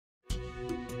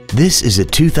This is a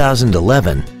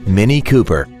 2011 Mini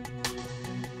Cooper.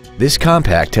 This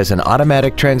compact has an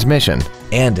automatic transmission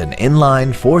and an inline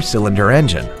 4-cylinder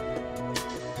engine.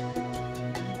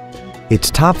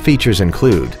 Its top features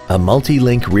include a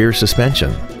multi-link rear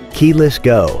suspension, keyless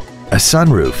go, a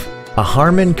sunroof, a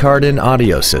Harman Kardon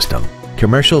audio system,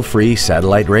 commercial-free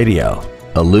satellite radio,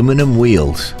 aluminum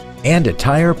wheels, and a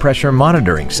tire pressure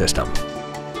monitoring system.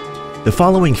 The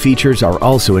following features are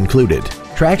also included: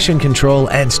 traction control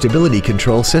and stability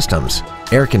control systems,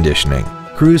 air conditioning,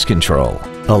 cruise control,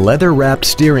 a leather-wrapped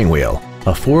steering wheel,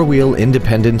 a 4-wheel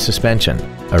independent suspension,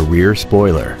 a rear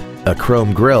spoiler, a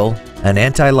chrome grille, an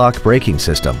anti-lock braking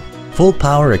system, full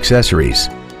power accessories,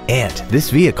 and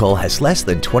this vehicle has less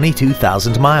than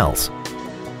 22,000 miles.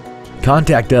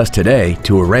 Contact us today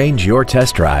to arrange your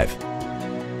test drive.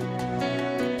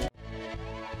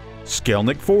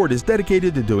 Skalnek Ford is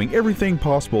dedicated to doing everything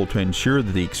possible to ensure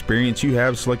that the experience you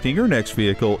have selecting your next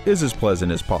vehicle is as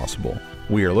pleasant as possible.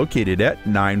 We are located at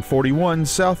 941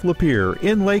 South Lapeer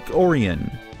in Lake Orion.